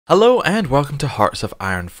Hello and welcome to Hearts of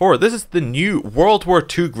Iron 4. This is the new World War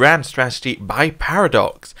II Grand Strategy by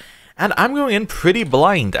Paradox. And I'm going in pretty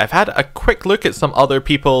blind. I've had a quick look at some other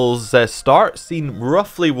people's start, seen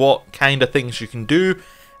roughly what kind of things you can do.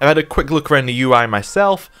 I've had a quick look around the UI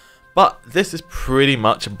myself, but this is pretty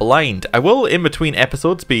much blind. I will in between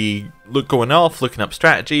episodes be going off, looking up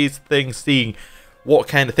strategies, things, seeing what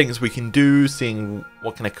kind of things we can do, seeing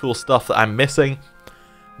what kind of cool stuff that I'm missing.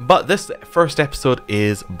 But this first episode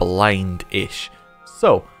is blind-ish.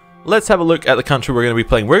 So, let's have a look at the country we're going to be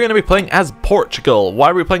playing. We're going to be playing as Portugal. Why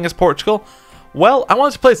are we playing as Portugal? Well, I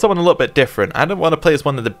wanted to play as someone a little bit different. I don't want to play as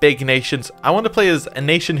one of the big nations. I want to play as a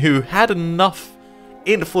nation who had enough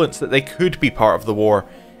influence that they could be part of the war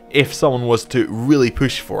if someone was to really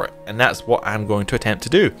push for it. And that's what I'm going to attempt to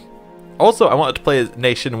do. Also, I wanted to play as a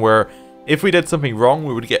nation where if we did something wrong,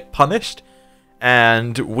 we would get punished.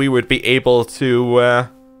 And we would be able to...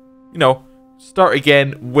 start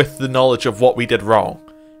again with the knowledge of what we did wrong.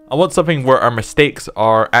 I want something where our mistakes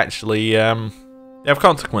are actually, have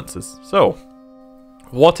consequences. So,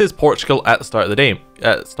 what is Portugal at the start of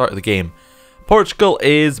the game? Portugal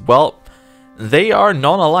is, well, they are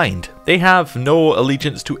non-aligned. They have no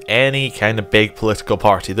allegiance to any kind of big political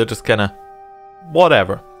party. They're just kind of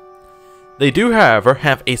whatever. They do, however,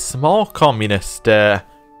 have a small communist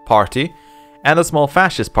party, and a small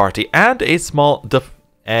fascist party, and a small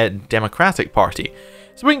Democratic Party.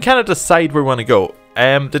 So we can kind of decide where we want to go.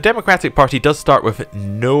 The Democratic Party does start with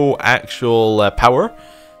no actual power.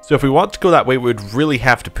 So if we want to go that way, we would really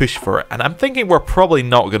have to push for it. And I'm thinking we're probably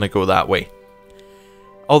not going to go that way.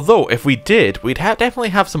 Although, if we did, we'd definitely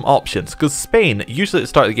have some options. Because Spain, usually at the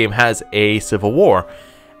start of the game, has a civil war.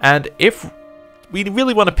 And if we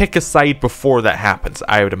really want to pick a side before that happens,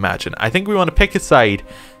 I would imagine. I think we want to pick a side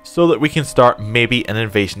so that we can start maybe an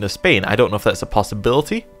invasion of Spain. I don't know if that's a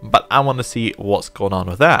possibility, but I want to see what's going on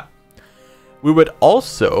with that. We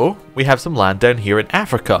have some land down here in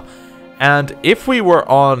Africa. And if we were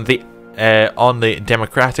on the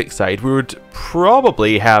Democratic side, we would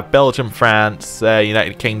probably have Belgium, France,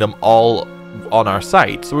 United Kingdom all on our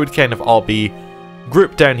side. So we'd kind of all be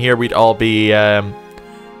grouped down here. We'd all be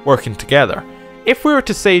working together. If we were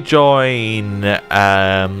to say join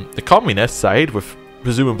the communist side with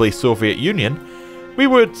presumably Soviet Union, we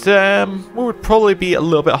would probably be a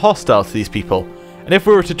little bit hostile to these people. And if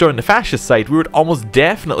we were to join the fascist side, we would almost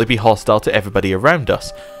definitely be hostile to everybody around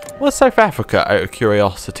us. Well, South Africa, out of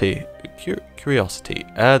curiosity,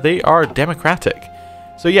 they are democratic.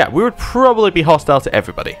 So yeah, we would probably be hostile to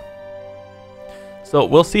everybody. So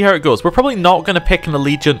we'll see how it goes. We're probably not going to pick an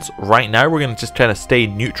allegiance right now. We're going to just try to stay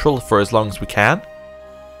neutral for as long as we can.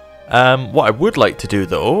 What I would like to do,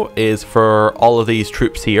 though, is for all of these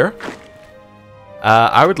troops here,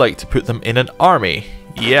 I would like to put them in an army.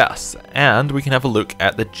 Yes, and we can have a look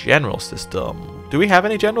at the general system. Do we have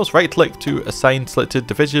any generals? Right-click to assign selected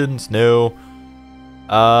divisions. No.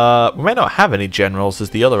 We might not have any generals is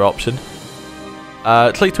the other option.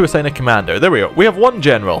 Click to assign a commander. There we go. We have one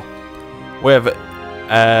general. We have...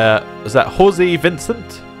 is that Jose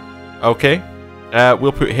Vincent? Okay.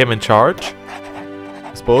 We'll put him in charge.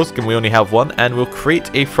 I suppose, can we only have one? And we'll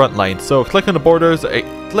create a front line. So click on the borders,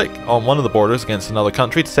 click on one of the borders against another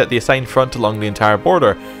country to set the assigned front along the entire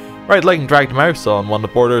border. Right click and drag the mouse on one of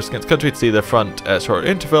the borders against country to see the front short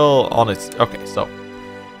interval on its... Okay, so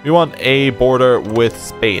we want a border with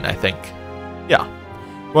Spain, I think. Yeah.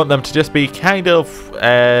 We want them to just be kind of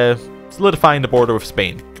solidifying the border with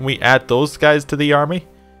Spain. Can we add those guys to the army?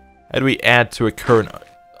 How do we add to a current...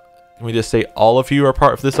 Can we just say all of you are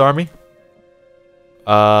part of this army?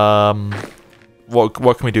 What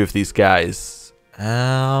can we do with these guys?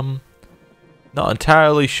 Not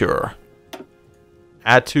entirely sure.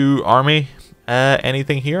 Add to army.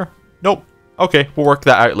 Anything here? Nope. Okay, we'll work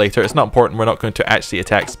that out later. It's not important. We're not going to actually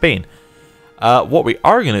attack Spain. What we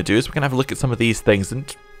are going to do is we're going to have a look at some of these things in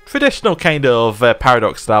traditional kind of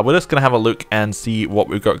Paradox style. We're just going to have a look and see what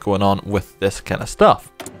we've got going on with this kind of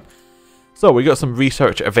stuff. So we got some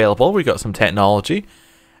research available. We got some technology.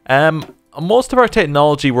 Most of our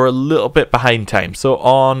technology, we're a little bit behind time. So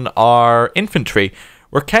on our infantry,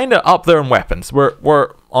 we're kind of up there in weapons.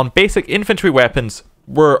 We're on basic infantry weapons,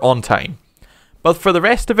 we're on time. But for the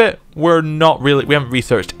rest of it, we're not really, we haven't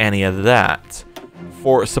researched any of that.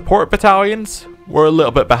 For support battalions, we're a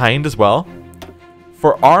little bit behind as well.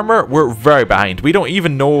 For armor, we're very behind. We don't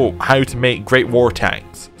even know how to make great war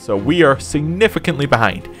tanks. So we are significantly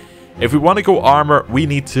behind. If we want to go armor, we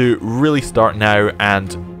need to really start now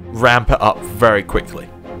and ramp it up very quickly.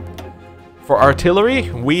 For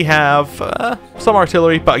artillery, we have some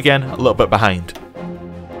artillery, but again, a little bit behind.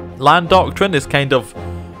 Land doctrine is kind of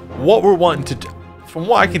what we're wanting to do. from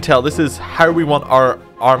what I can tell, this is how we want our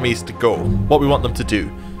armies to go, what we want them to do.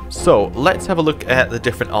 So let's have a look at the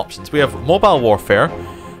different options. We have mobile warfare,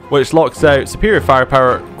 which locks out superior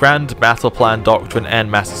firepower, grand battle plan doctrine, and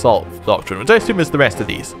mass assault doctrine, which I assume is the rest of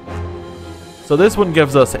these. So this one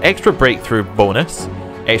gives us extra breakthrough bonus,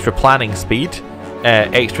 extra planning speed,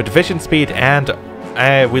 extra division speed, and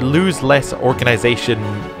we lose less organization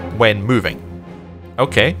when moving.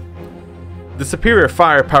 Okay. The superior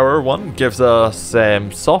firepower one gives us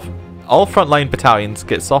all frontline battalions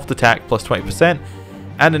get soft attack plus 20%,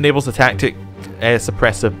 and enables a tactic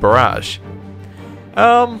suppressive barrage.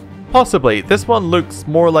 Possibly. This one looks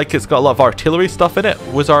more like it's got a lot of artillery stuff in it.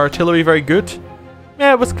 Was our artillery very good?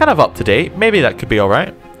 Yeah, it was kind of up to date. Maybe that could be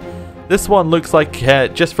alright. This one looks like,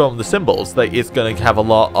 just from the symbols, that it's going to have a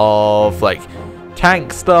lot of, like,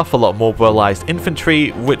 tank stuff, a lot of mobilized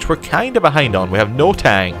infantry, which we're kind of behind on. We have no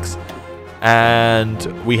tanks,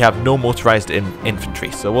 and we have no motorized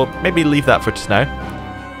infantry, so we'll maybe leave that for just now.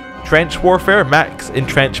 Trench warfare, max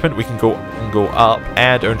entrenchment, we can go up,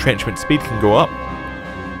 and our entrenchment speed can go up.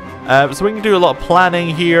 So we can do a lot of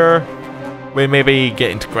planning here. We maybe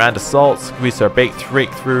get into grand assaults, increase our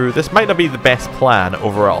breakthrough. This might not be the best plan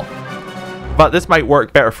overall, but this might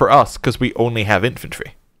work better for us because we only have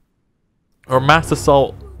infantry. Our mass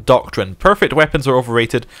assault doctrine. Perfect weapons are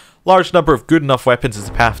overrated. Large number of good enough weapons is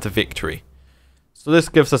the path to victory. So this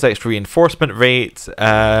gives us extra reinforcement rate.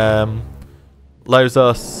 Allows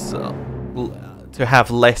us to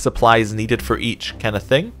have less supplies needed for each kind of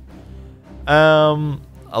thing.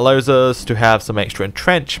 Allows us to have some extra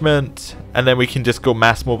entrenchment, and then we can just go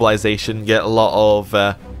mass mobilization, get a lot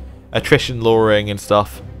of attrition lowering and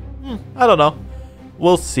stuff. I don't know.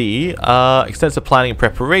 We'll see. Extensive planning and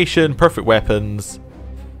preparation, perfect weapons.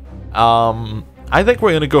 I think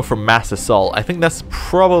we're going to go for mass assault. I think that's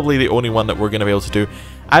probably the only one that we're going to be able to do.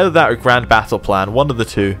 Either that or grand battle plan, one of the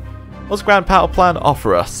two. What's grand battle plan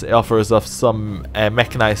offer us? It offers us some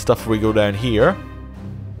mechanized stuff if we go down here.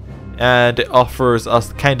 And it offers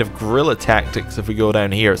us kind of guerrilla tactics if we go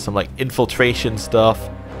down here. Some like infiltration stuff.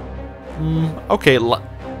 Okay,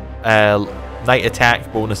 night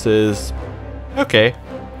attack bonuses. Okay.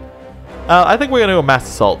 I think we're going to go mass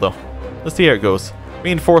assault though. Let's see how it goes.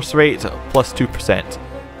 Reinforce rate plus 2%.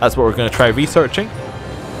 That's what we're going to try researching.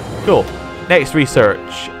 Cool. Next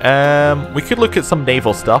research. We could look at some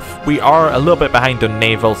naval stuff. We are a little bit behind on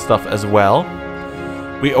naval stuff as well.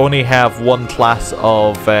 We only have one class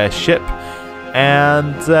of ship,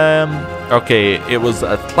 and okay, it was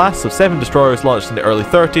a class of 7 destroyers launched in the early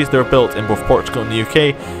 30s. They were built in both Portugal and the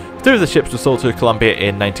UK. 2 of the ships were sold to Colombia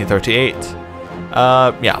in 1938.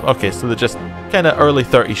 Yeah, okay, so they're just kind of early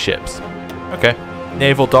 30s ships. Okay,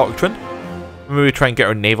 naval doctrine. Maybe try and get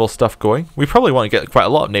our naval stuff going. We probably want to get quite a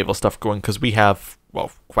lot of naval stuff going because we have,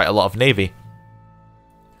 well, quite a lot of navy.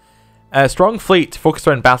 A strong fleet focused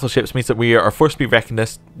around battleships means that we are forced to be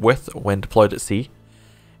reckoned with when deployed at sea.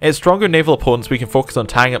 Its stronger naval opponents, we can focus on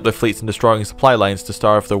tying up their fleets and destroying supply lines to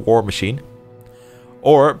starve their war machine.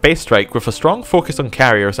 Or base strike with a strong focus on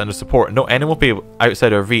carriers and their support. No enemy will be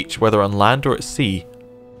outside our reach, whether on land or at sea.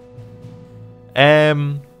 I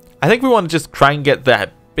think we want to just try and get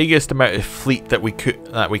that biggest amount of fleet that we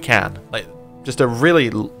can, like just a really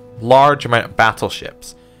large amount of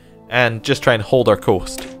battleships, and just try and hold our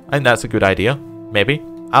coast. I think that's a good idea. Maybe.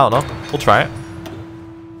 I don't know. We'll try it.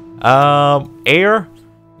 Air.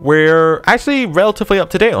 We're actually relatively up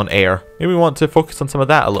to date on air. Maybe we want to focus on some of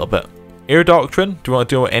that a little bit. Air doctrine. Do we want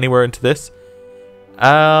to do anywhere into this?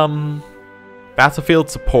 Battlefield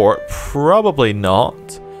support. Probably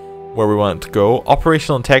not where we want it to go.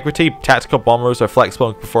 Operational integrity. Tactical bombers are flexible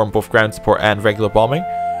and perform both ground support and regular bombing.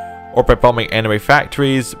 Or by bombing enemy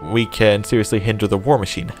factories, we can seriously hinder the war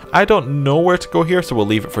machine. I don't know where to go here, so we'll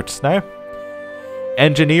leave it for just now.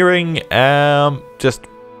 Engineering, just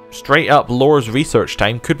straight up lowers research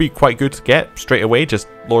time. Could be quite good to get straight away, just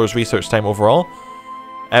lowers research time overall.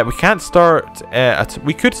 We can't start,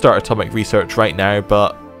 we could start atomic research right now,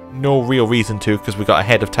 but no real reason to because we got a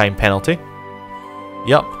ahead of time penalty.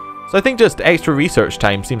 Yep. So I think just extra research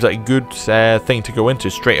time seems like a good thing to go into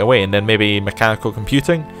straight away, and then maybe mechanical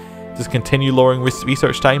computing. Just continue lowering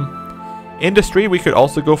research time. Industry we could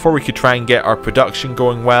also go for. We could try and get our production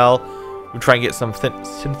going well. We'll try and get some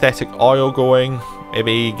synthetic oil going.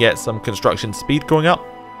 Maybe get some construction speed going up.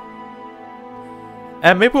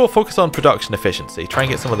 And maybe we'll focus on production efficiency. Try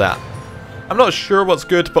and get some of that. I'm not sure what's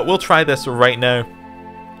good, but we'll try this right now.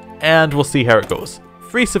 And we'll see how it goes.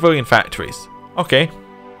 Free civilian factories. Okay.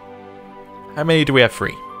 How many do we have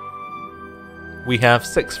free? We have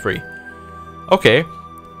 6 free. Okay.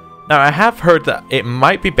 Now I have heard that it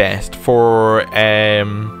might be best for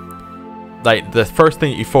like the first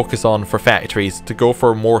thing that you focus on for factories to go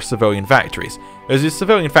for more civilian factories. Because these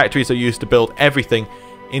civilian factories are used to build everything,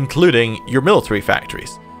 including your military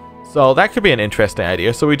factories. So that could be an interesting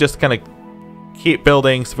idea. So we just kind of keep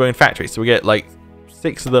building civilian factories. So we get like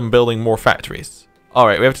 6 of them building more factories.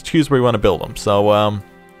 Alright, we have to choose where we want to build them. So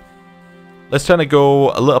let's try to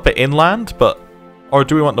go a little bit inland, or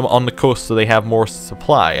do we want them on the coast so they have more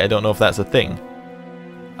supply? I don't know if that's a thing.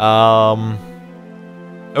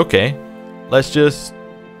 Okay. Let's just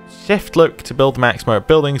shift look to build the maximum amount of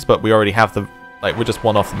buildings, but we already have the, like, we're just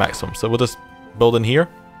one off the maximum. So we'll just build in here.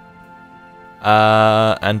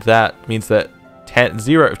 And that means that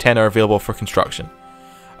 0 out of 10 are available for construction.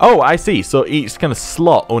 Oh, I see. So each kind of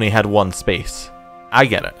slot only had 1 space. I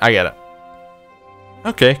get it. I get it.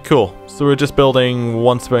 Okay, cool. So we're just building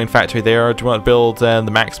 1 civilian factory there. Do you want to build the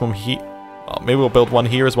maximum here? Oh, maybe we'll build 1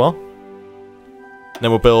 here as well. And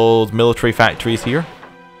then we'll build military factories here.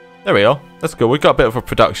 There we go. That's good. We've got a bit of a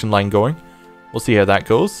production line going. We'll see how that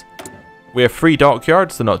goes. We have 3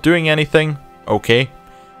 dockyards. They're not doing anything. Okay.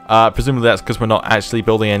 Presumably that's because we're not actually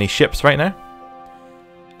building any ships right now.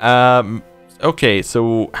 Okay,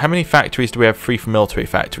 so how many factories do we have free from military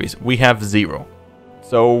factories? We have 0.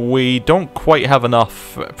 So we don't quite have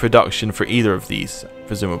enough production for either of these,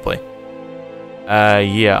 presumably.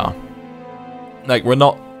 Yeah. Like, we're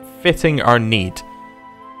not fitting our need.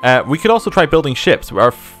 We could also try building ships.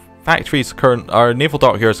 Our factories, our naval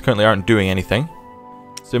dockyards currently aren't doing anything.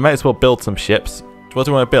 So we might as well build some ships. What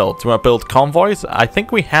do we want to build? Do we want to build convoys? I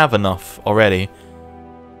think we have enough already.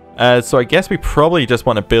 So I guess we probably just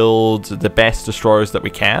want to build the best destroyers that we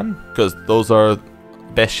can, because those are the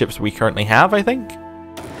best ships we currently have, I think.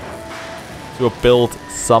 So we'll build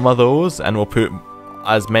some of those, and we'll put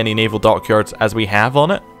as many naval dockyards as we have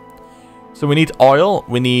on it. So we need oil,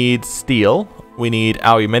 we need steel, we need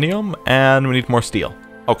aluminium, and we need more steel.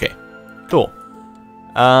 Okay, cool.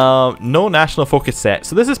 No national focus set.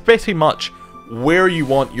 So this is basically much where you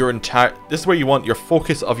want your this is where you want your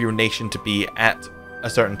focus of your nation to be at a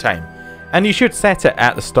certain time. And you should set it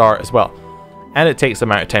at the start as well. And it takes a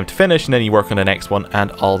amount of time to finish, and then you work on the next one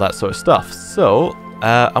and all that sort of stuff. So,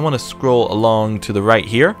 I want to scroll along to the right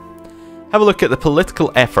here. Have a look at the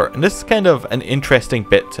political effort. And this is kind of an interesting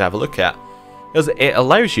bit to have a look at, because it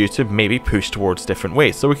allows you to maybe push towards different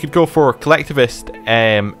ways. So we could go for collectivist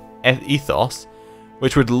ethos,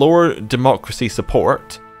 which would lower democracy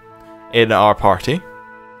support in our party,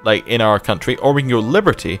 like in our country, or we can go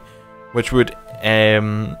liberty, which would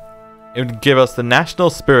it would give us the national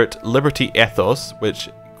spirit liberty ethos, which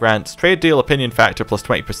grants trade deal opinion factor plus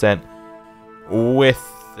 20% with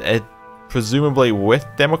presumably with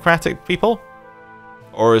democratic people,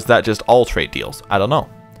 or is that just all trade deals? I don't know.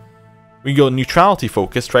 We can go neutrality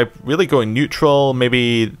focus, try really going neutral.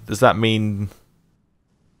 Maybe does that mean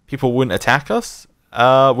people wouldn't attack us?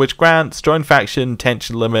 Which grants join faction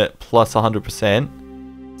tension limit plus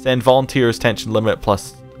 100%. Send volunteers tension limit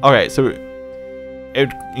plus. Alright, so it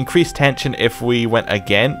would increase tension if we went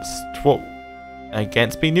against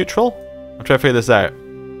being neutral? I'm trying to figure this out.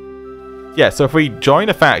 Yeah, so if we join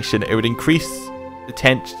a faction, it would increase the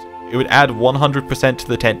tension. It would add 100% to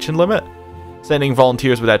the tension limit. Sending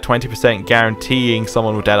volunteers would add 20%, guaranteeing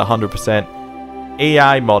someone would add 100%.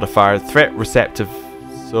 AI modifier, threat receptive.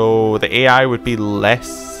 So the AI would be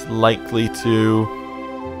less likely to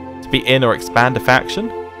be in or expand a faction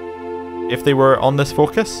if they were on this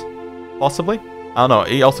focus, possibly. I don't know.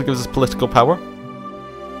 It also gives us political power.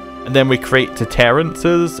 And then we create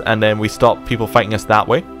deterrences, and then we stop people fighting us that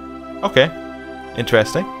way. Okay,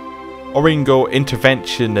 interesting. Or we can go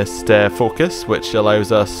interventionist focus, which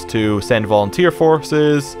allows us to send volunteer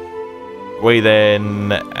forces. We then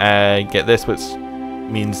get this, which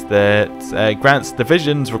means that grants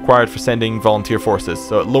divisions required for sending volunteer forces.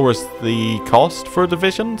 So it lowers the cost for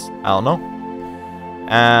divisions. I don't know.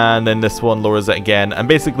 And then this one lowers it again. And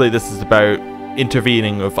basically this is about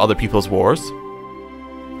intervening with other people's wars.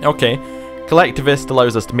 Okay. Collectivist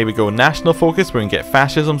allows us to maybe go national focus where we can get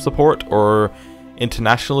fascism support, or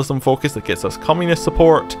internationalism focus that gets us communist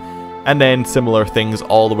support, and then similar things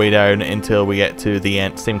all the way down until we get to the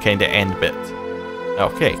end, same kind of end bit.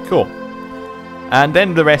 Okay, cool. And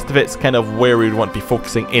then the rest of it's kind of where we would want to be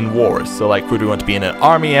focusing in wars. So like, would we want to be in an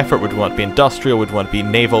army effort, would we want to be industrial, would we want to be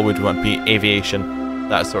naval, would we want to be aviation,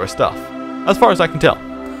 that sort of stuff, as far as I can tell.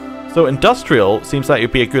 So industrial seems like it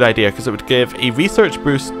would be a good idea because it would give a research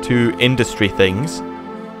boost to industry things,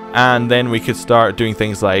 and then we could start doing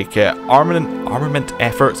things like armament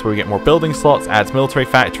efforts where we get more building slots, adds military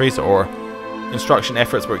factories, or construction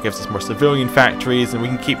efforts where it gives us more civilian factories, and we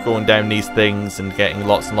can keep going down these things and getting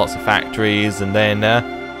lots and lots of factories, and then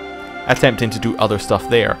attempting to do other stuff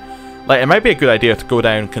there. Like, it might be a good idea to go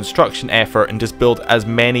down construction effort and just build as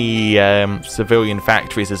many civilian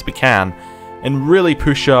factories as we can, and really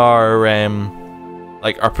push our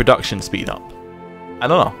like our production speed up. I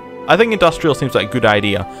don't know. I think industrial seems like a good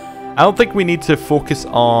idea. I don't think we need to focus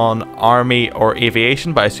on army or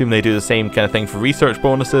aviation, but I assume they do the same kind of thing for research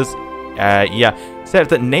bonuses. Yeah, except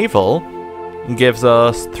that naval gives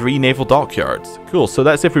us 3 naval dockyards. Cool, so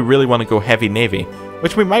that's if we really want to go heavy navy,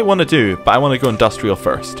 which we might want to do, but I want to go industrial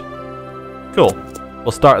first. Cool,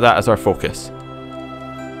 we'll start that as our focus.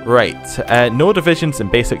 Right, no divisions in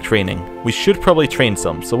basic training. We should probably train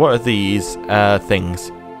some. So what are these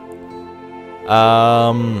things?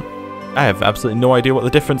 I have absolutely no idea what the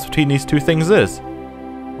difference between these two things is.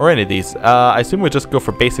 Or any of these. I assume we'll just go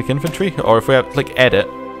for basic infantry, or if we have, click edit.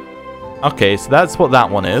 Okay, so that's what that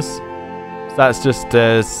one is. So that's just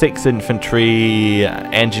 6 infantry,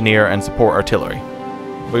 engineer, and support artillery.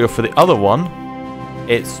 We go for the other one.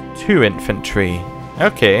 It's 2 infantry.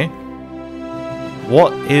 Okay.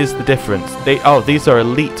 What is the difference? These are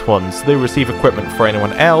elite ones. They receive equipment for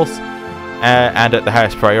anyone else. And at the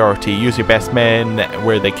highest priority, use your best men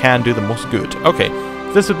where they can do the most good. Okay,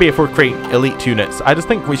 this would be if we're creating elite units. I just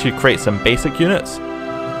think we should create some basic units.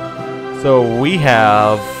 So we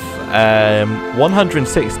have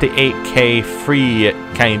 168k free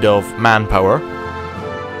kind of manpower.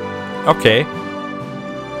 Okay.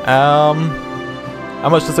 How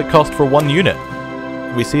much does it cost for 1 unit?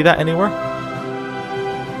 Do we see that anywhere?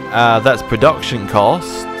 That's production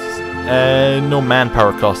costs. No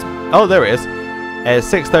manpower cost. Oh, there it is.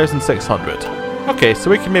 6,600. Okay, so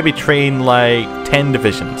we can maybe train like 10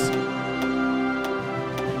 divisions.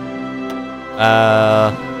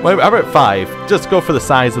 Well, how about 5? Just go for the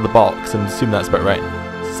size of the box and assume that's about right.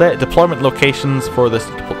 Set deployment locations for this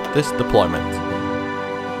deployment.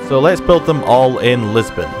 So let's build them all in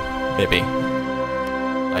Lisbon, maybe.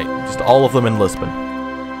 Like, just all of them in Lisbon.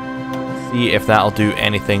 See if that'll do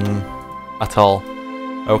anything at all.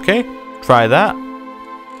 Okay, try that.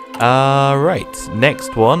 Right,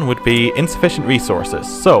 next one would be insufficient resources.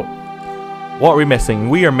 So, what are we missing?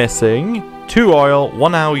 We are missing 2 oil,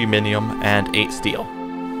 1 aluminium, and 8 steel.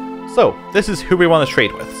 So, this is who we want to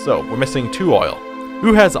trade with. So, we're missing 2 oil.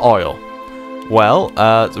 Who has oil? Well,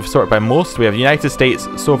 if we sort by most, we have United States,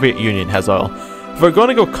 Soviet Union has oil. If we're going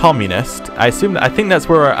to go communist, I think that's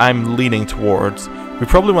where I'm leaning towards. We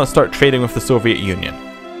probably want to start trading with the Soviet Union,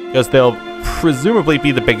 because they'll presumably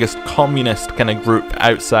be the biggest communist kind of group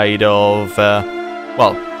outside of,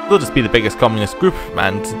 well, they'll just be the biggest communist group,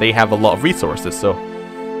 and they have a lot of resources, so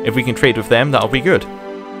if we can trade with them, that'll be good.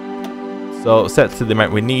 So, set to the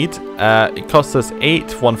amount we need. It costs us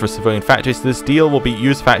 8, 1 for civilian factories. This deal will be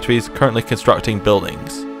used factories currently constructing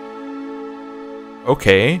buildings.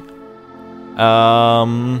 Okay.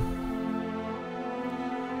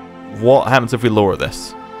 What happens if we lower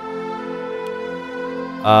this?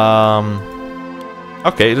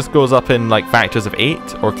 Okay, it just goes up in like factors of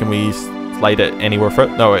 8, or can we slide it anywhere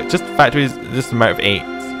further? No, it just factories, just an amount of 8.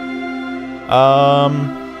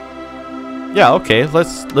 Yeah, okay,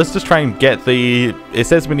 let's just try and get the, it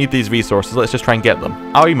says we need these resources, let's just try and get them.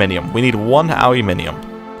 Aluminium, we need 1 aluminium.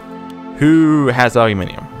 Who has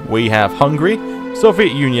aluminium? We have Hungary.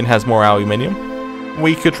 Soviet Union has more aluminium.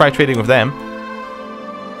 We could try trading with them.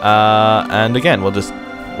 And again,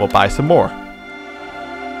 we'll buy some more.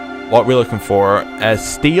 What we're looking for is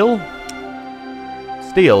steel.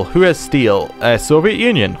 Steel. Who has steel? Soviet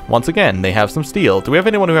Union. Once again, they have some steel. Do we have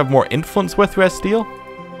anyone who have more influence with who has steel?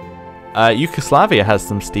 Yugoslavia has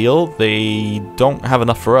some steel. They don't have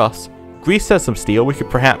enough for us. Greece has some steel. We could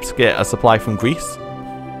perhaps get a supply from Greece.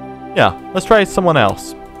 Yeah, let's try someone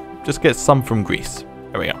else. Just get some from Greece.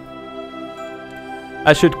 There we go.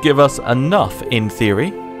 That should give us enough in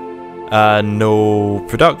theory. No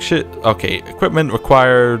production. Okay, equipment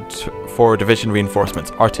required for division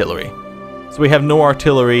reinforcements. Artillery. So we have no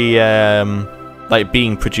artillery like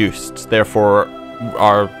being produced. Therefore,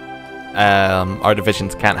 our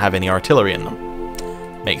divisions can't have any artillery in them.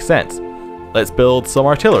 Makes sense. Let's build some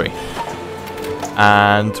artillery,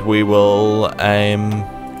 and we will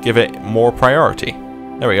give it more priority.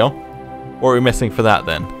 There we go. What are we missing for that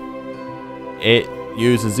then? It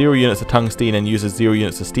uses 0 units of tungsten and uses 0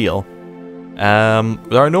 units of steel.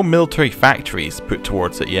 There are no military factories put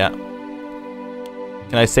towards it yet.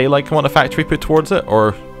 Can I say like I want a factory put towards it,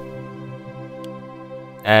 or?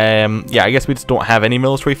 Yeah, I guess we just don't have any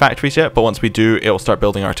military factories yet, but once we do, it'll start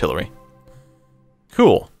building artillery.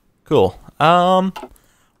 Cool, cool.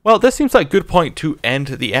 Well, this seems like a good point to end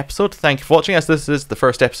the episode. Thank you for watching, as this is the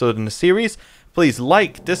first episode in the series. Please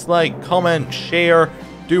like, dislike, comment, share,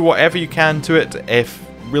 do whatever you can to it if it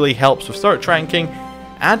really helps with search ranking.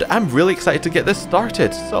 and I'm really excited to get this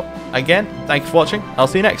started. So again, thanks for watching. I'll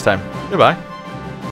see you next time. Goodbye.